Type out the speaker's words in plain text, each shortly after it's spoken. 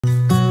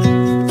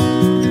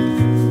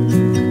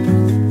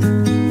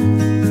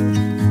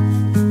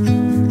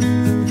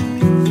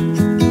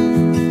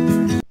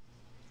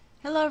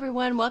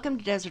welcome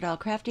to Desert Isle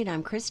Crafting.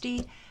 I'm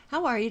Christy.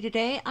 How are you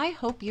today? I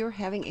hope you're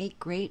having a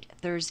great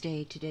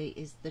Thursday. Today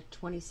is the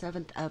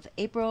 27th of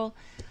April.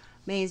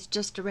 May is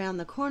just around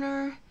the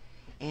corner,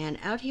 and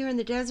out here in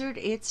the desert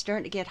it's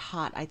starting to get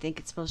hot. I think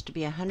it's supposed to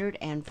be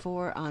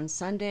 104 on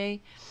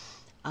Sunday.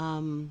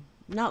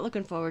 Not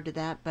looking forward to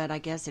that, but I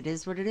guess it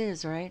is what it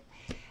is, right?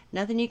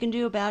 Nothing you can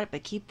do about it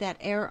but keep that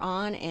air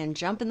on and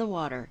jump in the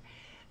water.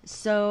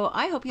 So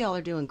I hope you all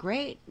are doing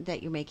great,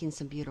 that you're making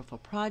some beautiful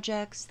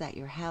projects, that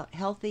you're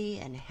healthy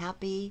and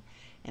happy,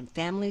 and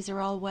families are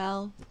all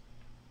well.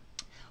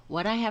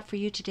 What I have for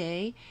you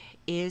today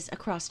is a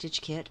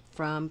cross-stitch kit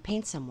from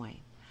Paint Some Way.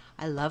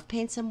 I love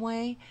Paint Some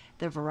Way.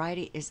 The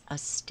variety is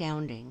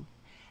astounding.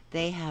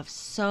 They have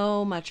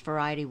so much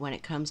variety when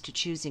it comes to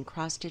choosing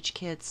cross-stitch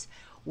kits,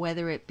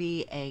 whether it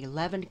be a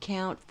 11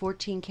 count,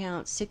 14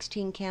 count,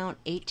 16 count,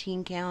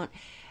 18 count.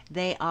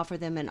 They offer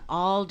them in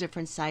all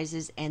different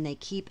sizes, and they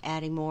keep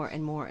adding more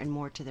and more and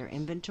more to their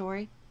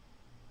inventory.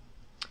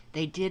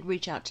 They did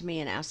reach out to me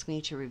and ask me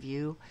to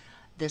review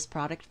this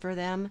product for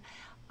them.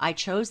 I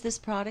chose this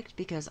product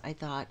because I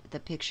thought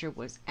the picture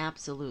was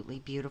absolutely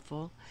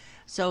beautiful.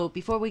 So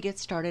before we get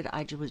started,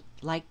 I would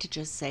like to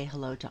just say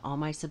hello to all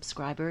my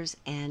subscribers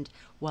and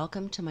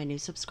welcome to my new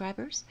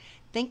subscribers.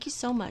 Thank you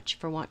so much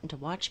for wanting to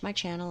watch my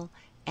channel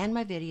and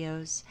my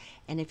videos.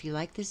 And if you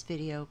like this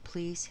video,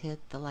 please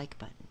hit the like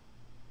button.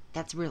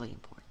 That's really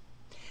important.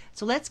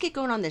 So let's get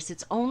going on this.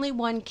 It's only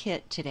one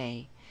kit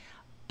today,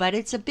 but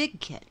it's a big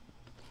kit.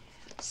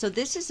 So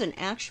this is an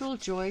actual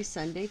Joy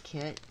Sunday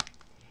kit.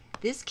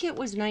 This kit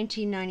was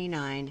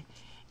 $19.99,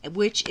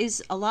 which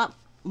is a lot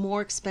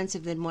more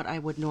expensive than what I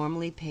would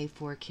normally pay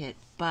for a kit,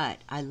 but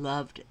I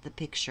loved the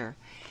picture.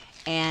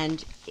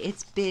 And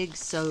it's big,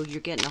 so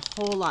you're getting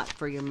a whole lot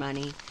for your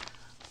money.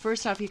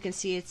 First off, you can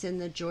see it's in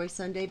the Joy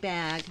Sunday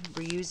bag,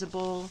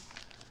 reusable,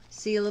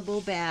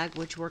 sealable bag,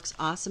 which works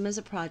awesome as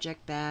a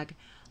project bag.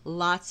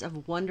 Lots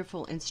of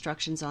wonderful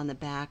instructions on the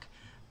back.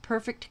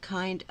 Perfect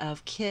kind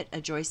of kit. A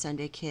Joy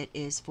Sunday kit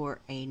is for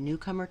a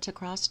newcomer to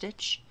cross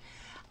stitch.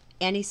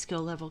 Any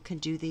skill level can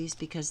do these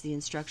because the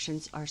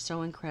instructions are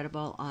so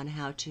incredible on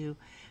how to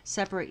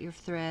separate your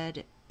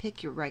thread,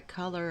 pick your right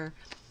color,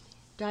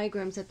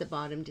 diagrams at the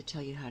bottom to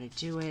tell you how to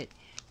do it,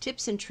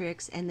 tips and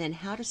tricks, and then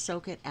how to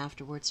soak it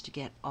afterwards to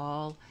get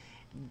all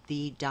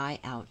the dye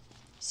out.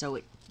 So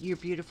your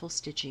beautiful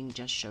stitching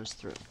just shows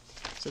through.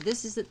 So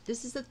this is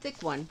a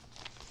thick one.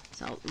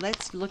 So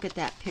let's look at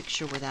that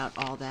picture without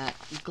all that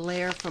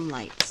glare from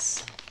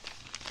lights.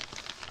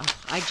 Oh,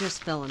 I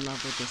just fell in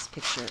love with this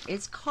picture.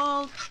 It's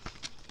called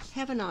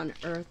Heaven on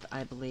Earth,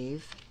 I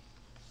believe.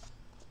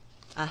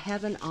 A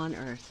Heaven on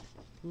Earth.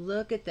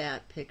 Look at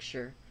that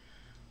picture.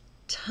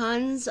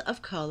 Tons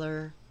of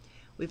color.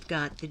 We've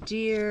got the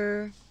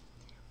deer.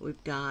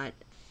 We've got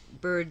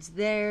birds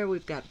there.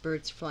 We've got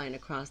birds flying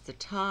across the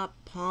top,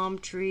 palm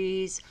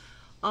trees,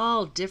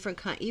 all different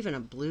kinds, even a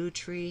blue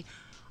tree,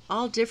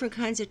 all different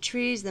kinds of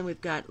trees. Then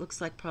we've got,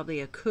 looks like probably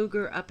a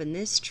cougar up in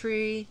this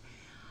tree.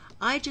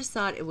 I just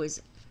thought it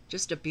was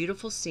just a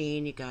beautiful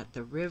scene. You got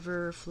the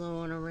river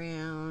flowing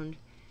around,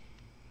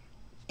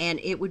 and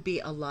it would be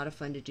a lot of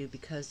fun to do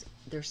because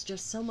there's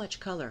just so much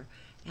color.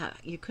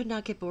 You could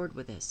not get bored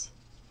with this.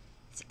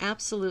 It's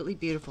absolutely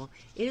beautiful.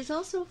 It is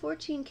also a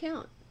 14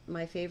 count.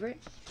 My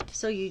favorite.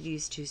 So you'd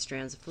use 2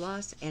 strands of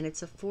floss, and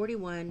it's a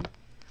 71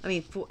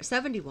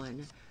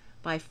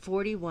 by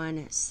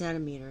 41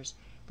 centimeters.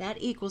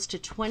 That equals to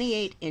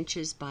 28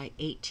 inches by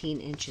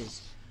 18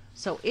 inches.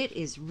 So it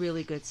is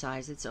really good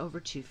size. It's over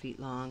 2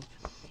 feet long.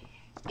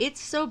 It's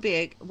so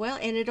big. Well,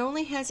 and it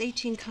only has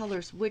 18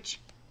 colors, which,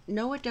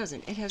 no, it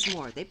doesn't. It has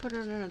more. They put it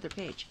on another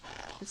page.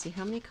 Let's see,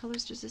 how many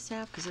colors does this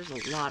have? Because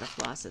there's a lot of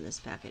floss in this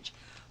package.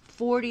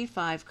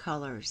 45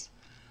 colors.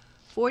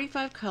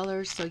 45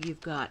 colors, so you've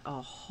got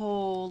a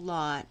whole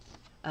lot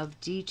of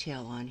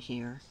detail on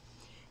here.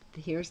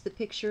 Here's the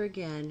picture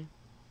again.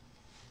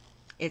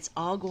 It's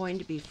all going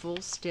to be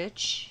full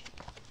stitch.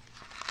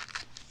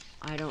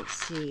 I don't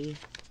see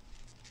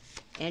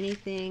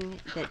anything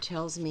that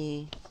tells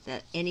me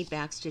that any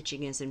back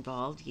stitching is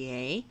involved.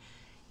 Yay.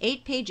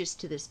 8 pages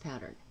to this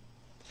pattern.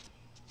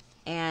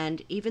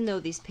 And even though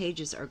these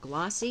pages are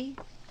glossy,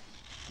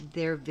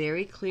 they're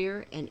very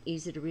clear and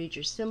easy to read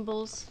your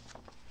symbols.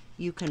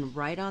 You can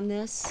write on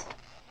this.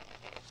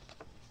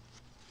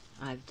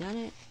 I've done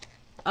it.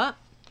 Oh,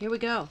 here we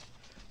go.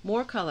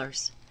 More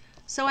colors.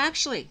 So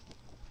actually,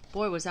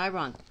 boy, was I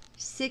wrong.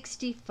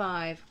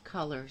 65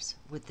 colors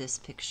with this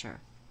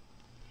picture.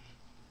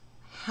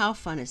 How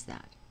fun is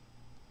that?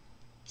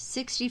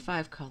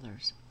 65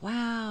 colors.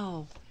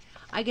 Wow.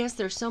 I guess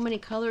there's so many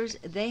colors,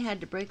 they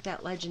had to break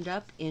that legend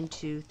up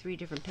into 3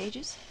 different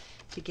pages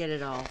to get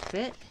it all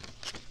fit.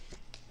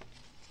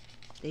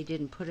 They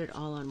didn't put it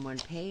all on one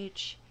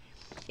page.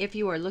 If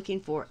you are looking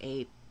for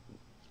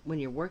when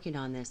you're working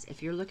on this,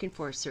 if you're looking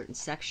for a certain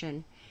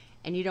section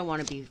and you don't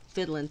want to be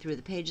fiddling through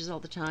the pages all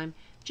the time,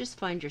 just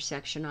find your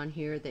section on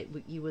here that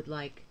you would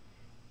like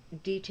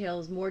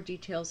details, more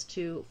details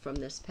to from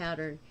this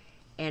pattern,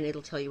 and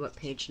it'll tell you what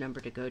page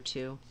number to go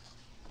to.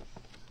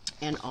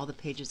 And all the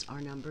pages are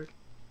numbered.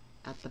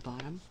 at the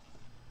bottom.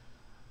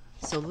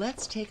 So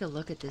let's take a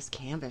look at this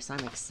canvas.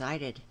 I'm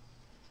excited.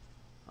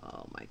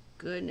 Oh my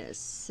goodness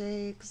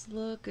sakes,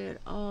 look at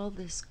all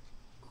this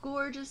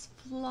gorgeous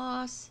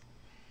floss.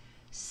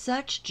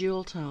 Such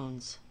jewel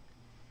tones.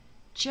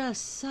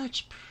 Just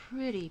such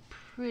pretty,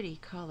 pretty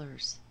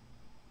colors.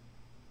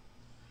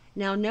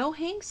 Now, no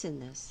hanks in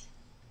this.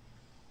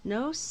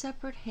 No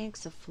separate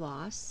hanks of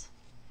floss.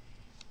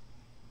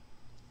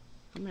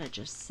 I'm going to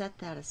just set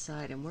that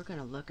aside and we're going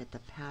to look at the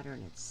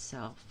pattern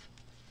itself.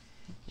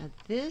 Now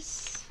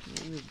this,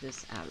 let me move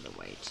this out of the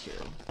way too.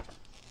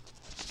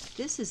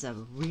 This is a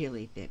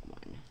really big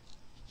one.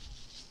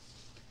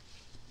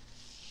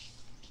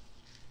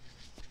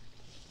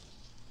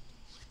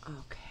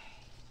 Okay.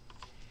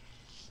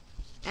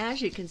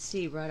 As you can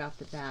see right off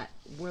the bat,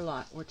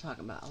 we're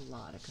talking about a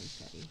lot of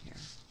confetti here.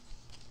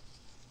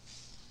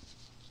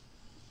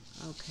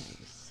 Okay,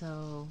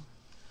 so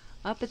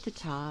up at the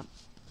top,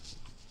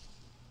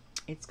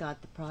 it's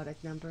got the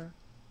product number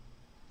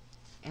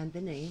and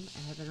the name,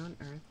 Heaven on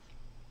Earth.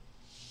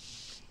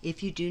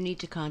 If you do need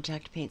to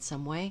contact Paint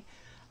Some Way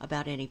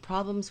about any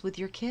problems with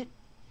your kit,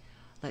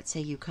 let's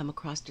say you come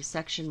across a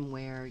section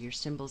where your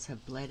symbols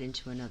have bled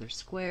into another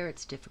square,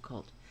 it's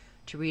difficult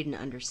to read and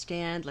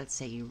understand, let's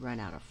say you run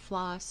out of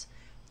floss,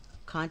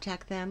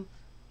 contact them,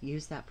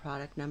 use that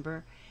product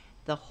number.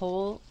 The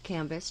whole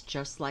canvas,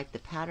 just like the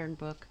pattern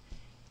book,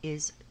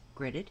 is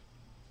gridded,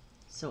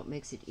 so it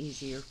makes it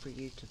easier for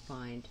you to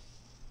find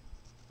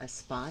a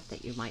spot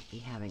that you might be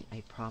having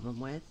a problem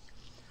with.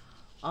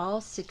 All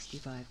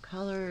 65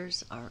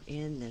 colors are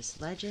in this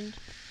legend.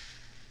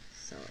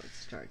 So it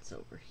starts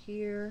over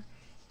here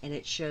and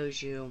it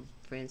shows you,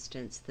 for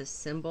instance, the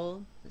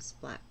symbol, this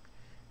black,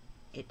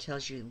 it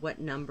tells you what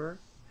number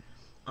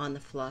on the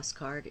floss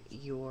card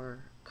your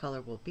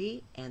color will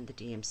be and the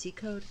DMC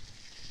code.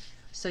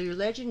 So your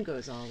legend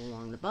goes all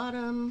along the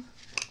bottom.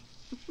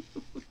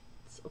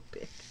 So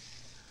big.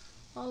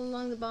 All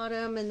along the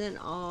bottom and then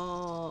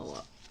all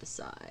up the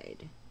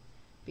side,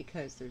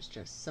 because there's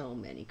just so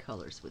many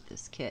colors with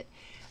this kit.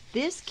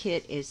 This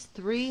kit is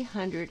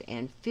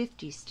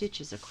 350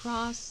 stitches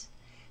across,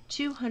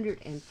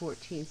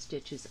 214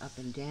 stitches up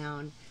and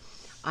down.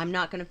 I'm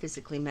not going to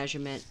physically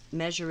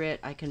measure it.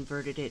 I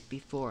converted it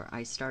before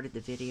I started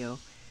the video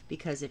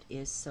because it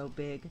is so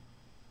big.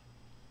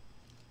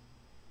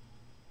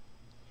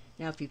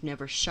 Now, if you've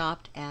never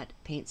shopped at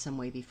Paint Some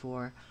Way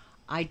before,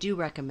 I do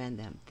recommend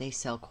them. They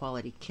sell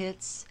quality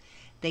kits.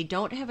 They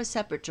don't have a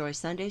separate Joy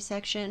Sunday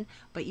section,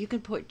 but you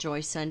can put Joy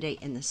Sunday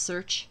in the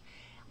search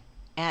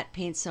at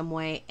Paint Some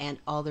Way and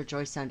all their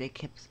Joy Sunday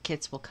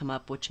kits will come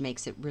up, which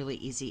makes it really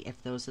easy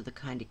if those are the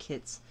kind of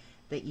kits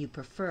that you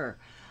prefer.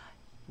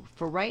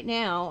 For right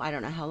now, I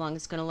don't know how long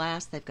it's going to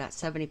last, they've got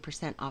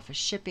 70% off of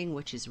shipping,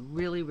 which is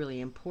really,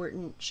 really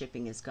important.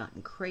 Shipping has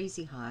gotten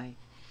crazy high.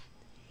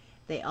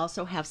 They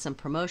also have some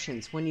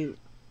promotions. When you...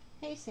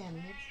 Hey,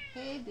 Sammy.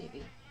 Hey,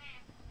 baby.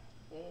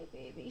 Hey,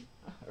 baby.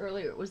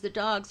 Earlier it was the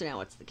dogs,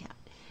 now it's the cat.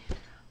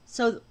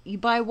 So you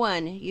buy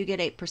one, you get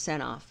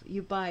 8% off.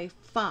 You buy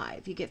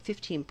 5, you get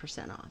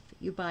 15% off.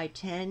 You buy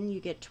 10, you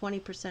get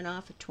 20%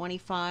 off. At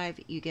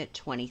 25, you get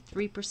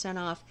 23%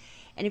 off.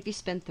 And if you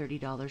spend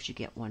 $30, you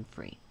get one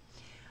free.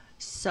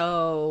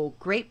 So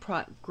great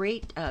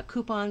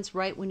coupons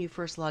right when you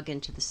first log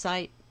into the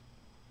site.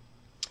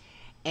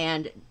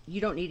 And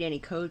you don't need any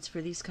codes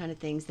for these kind of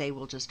things. They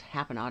will just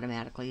happen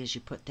automatically as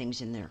you put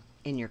things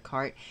in your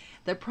cart.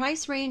 The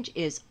price range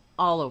is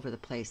all over the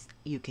place.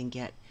 You can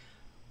get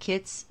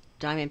kits,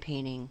 diamond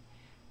painting,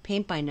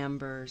 paint by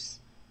numbers,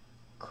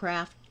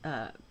 craft,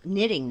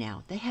 knitting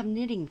now. They have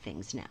knitting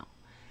things now.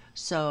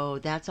 So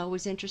that's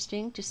always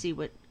interesting to see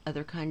what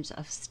other kinds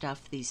of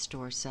stuff these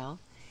stores sell.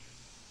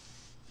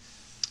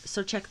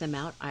 So check them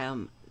out.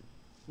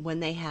 When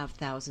they have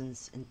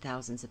thousands and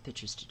thousands of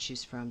pictures to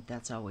choose from,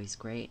 that's always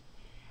great.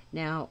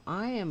 Now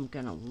I am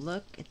going to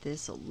look at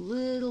this a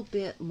little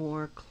bit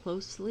more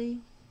closely.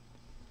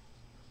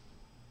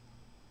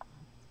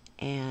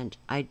 And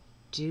I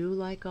do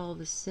like all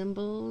the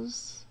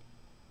symbols.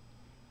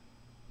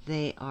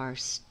 They are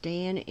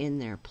staying in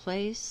their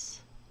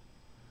place.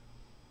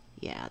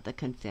 Yeah, the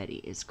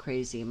confetti is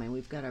crazy. I mean,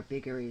 we've got our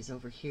big areas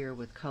over here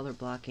with color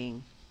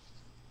blocking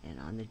and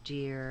on the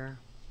deer.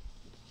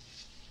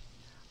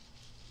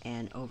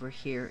 And over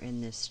here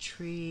in this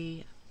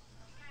tree.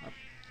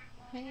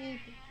 Hey,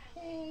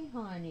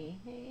 honey.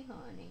 Hey,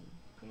 honey.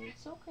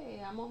 It's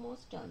okay. I'm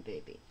almost done,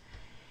 baby.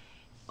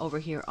 Over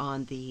here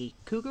on the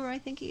cougar, I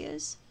think he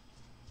is.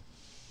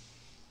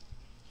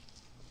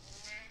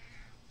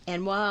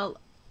 And while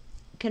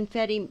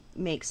confetti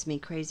makes me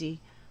crazy,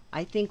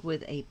 I think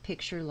with a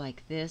picture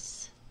like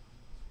this,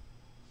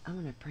 I'm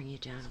going to bring you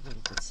down a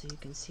little bit so you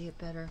can see it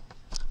better.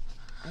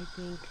 I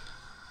think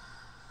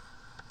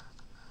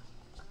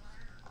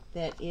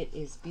that it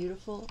is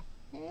beautiful.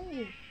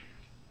 Hey,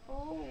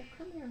 oh,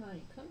 come here,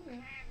 honey, come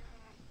here.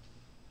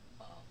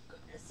 Oh,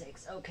 goodness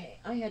sakes. Okay,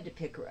 I had to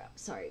pick her up.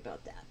 Sorry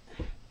about that.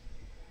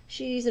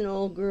 She's an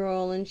old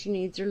girl and she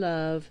needs her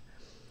love.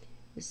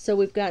 So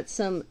we've got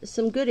some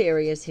good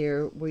areas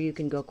here where you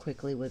can go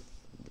quickly with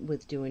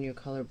with doing your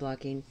color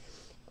blocking.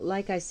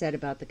 Like I said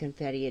about the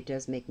confetti, it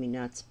does make me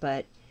nuts,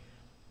 but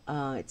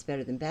it's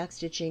better than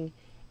backstitching,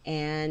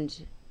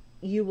 and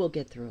you will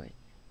get through it.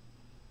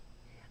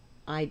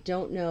 I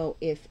don't know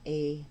if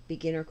a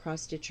beginner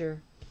cross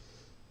stitcher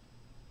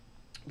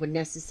would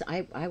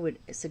I would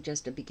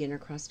suggest a beginner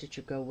cross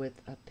stitcher go with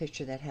a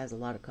picture that has a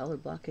lot of color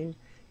blocking,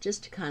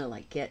 just to kind of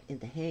like get in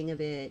the hang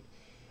of it,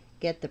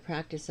 get the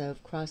practice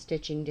of cross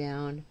stitching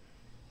down.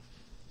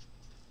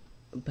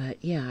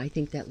 But yeah, I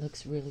think that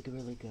looks really,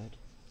 really good.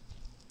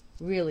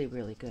 Really,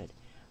 really good.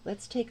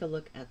 Let's take a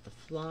look at the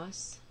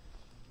floss.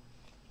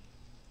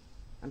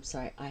 I'm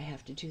sorry, I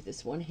have to do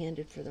this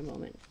one-handed for the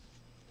moment.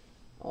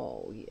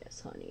 Oh,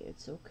 yes, honey,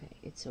 it's okay.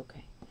 It's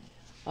okay.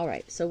 All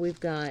right, so we've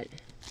got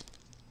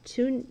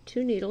two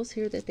needles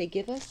here that they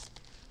give us.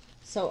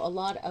 So a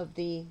lot of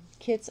the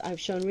kits I've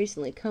shown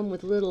recently come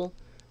with little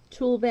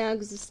tool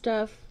bags of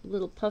stuff,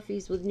 little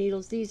puffies with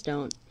needles. These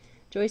don't.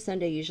 Joy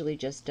Sunday usually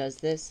just does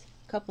this.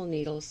 Couple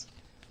needles.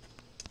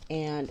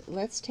 And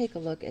let's take a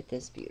look at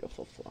this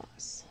beautiful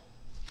floss.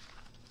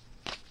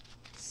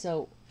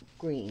 So,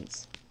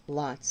 greens.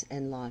 Lots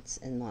and lots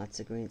and lots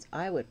of greens.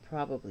 I would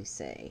probably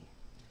say,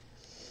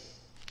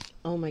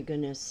 oh my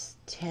goodness,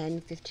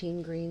 10,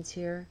 15 greens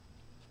here.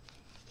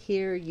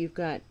 Here you've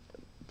got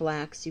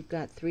blacks. You've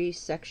got 3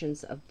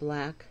 sections of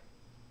black.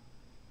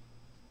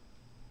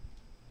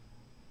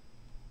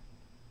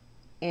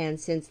 And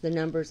since the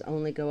numbers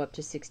only go up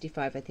to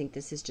 65, I think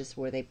this is just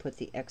where they put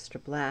the extra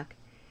black.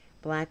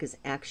 Black is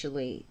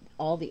actually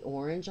all the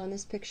orange on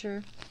this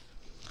picture.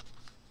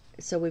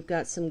 So we've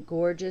got some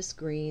gorgeous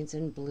greens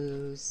and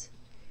blues.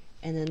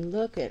 And then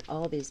look at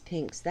all these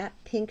pinks. That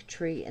pink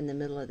tree in the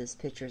middle of this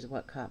picture is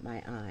what caught my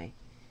eye.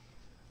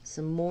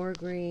 Some more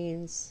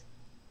greens.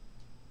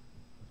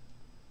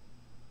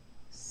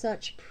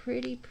 Such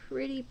pretty,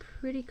 pretty,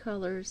 pretty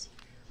colors.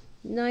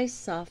 Nice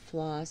soft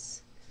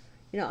floss.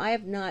 You know, I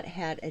have not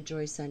had a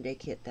Joy Sunday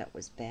kit that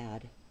was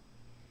bad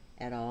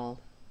at all.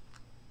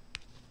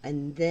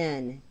 And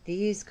then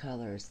these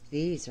colors,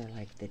 these are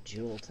like the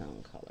jewel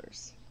tone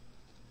colors.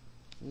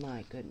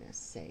 My goodness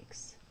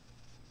sakes.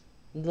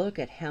 Look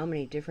at how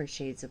many different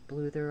shades of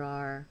blue there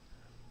are.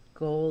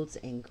 Golds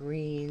and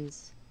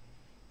greens.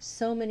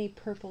 So many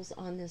purples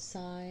on this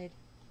side.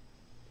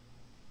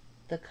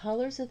 The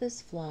colors of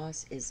this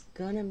floss is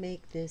gonna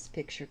make this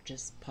picture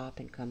just pop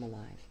and come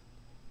alive.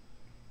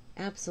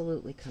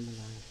 Absolutely come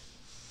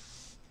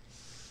alive.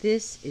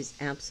 This is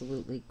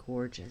absolutely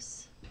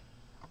gorgeous.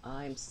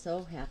 I'm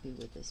so happy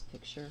with this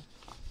picture.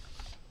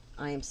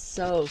 I am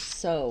so,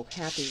 so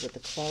happy with the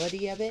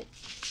quality of it.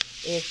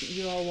 If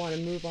you all want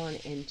to move on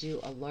and do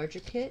a larger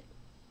kit,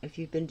 if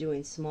you've been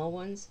doing small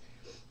ones,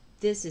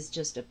 this is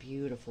just a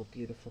beautiful,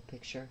 beautiful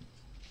picture.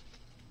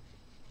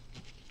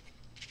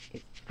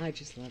 I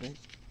just love it.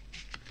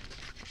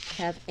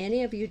 Have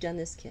any of you done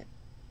this kit?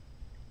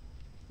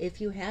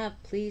 If you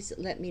have, please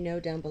let me know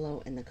down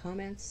below in the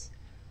comments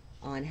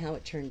on how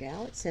it turned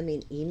out. Send me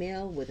an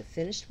email with a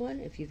finished one.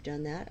 If you've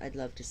done that, I'd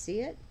love to see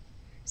it.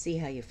 See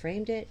how you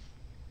framed it.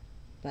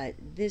 But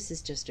this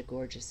is just a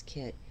gorgeous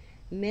kit.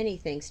 Many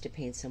thanks to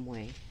Paint Some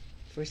Way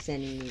for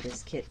sending me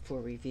this kit for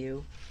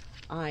review.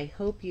 I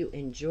hope you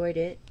enjoyed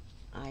it.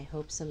 I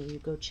hope some of you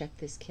go check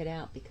this kit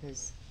out,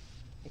 because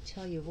I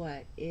tell you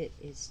what, it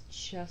is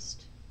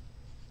just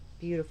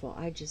beautiful.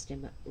 I just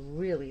am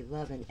really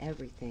loving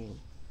everything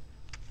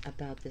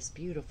about this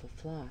beautiful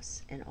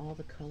floss and all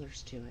the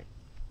colors to it.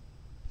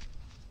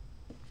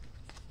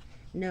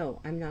 No,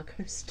 I'm not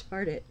going to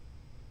start it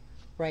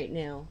right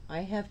now.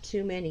 I have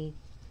too many.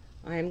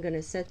 I'm going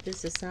to set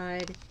this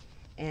aside,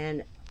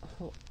 and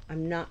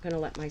I'm not going to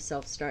let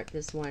myself start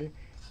this one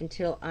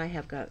until I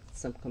have got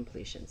some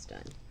completions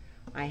done.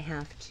 I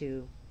have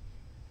to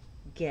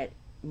get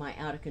my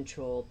out of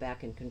control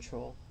back in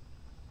control,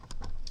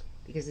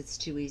 because it's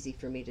too easy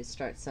for me to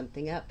start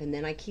something up and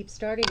then I keep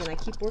starting and I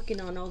keep working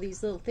on all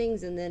these little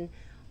things, and then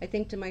I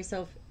think to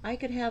myself, I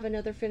could have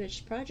another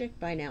finished project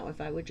by now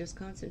if I would just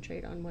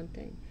concentrate on one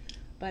thing.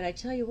 But I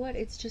tell you what,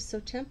 it's just so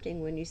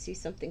tempting when you see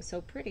something so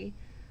pretty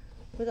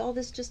with all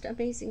this just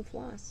amazing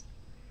floss.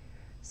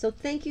 So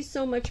thank you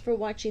so much for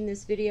watching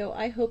this video.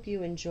 I hope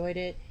you enjoyed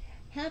it.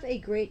 Have a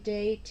great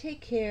day.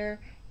 Take care,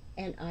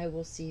 and I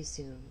will see you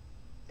soon.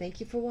 Thank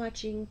you for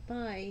watching.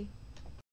 Bye.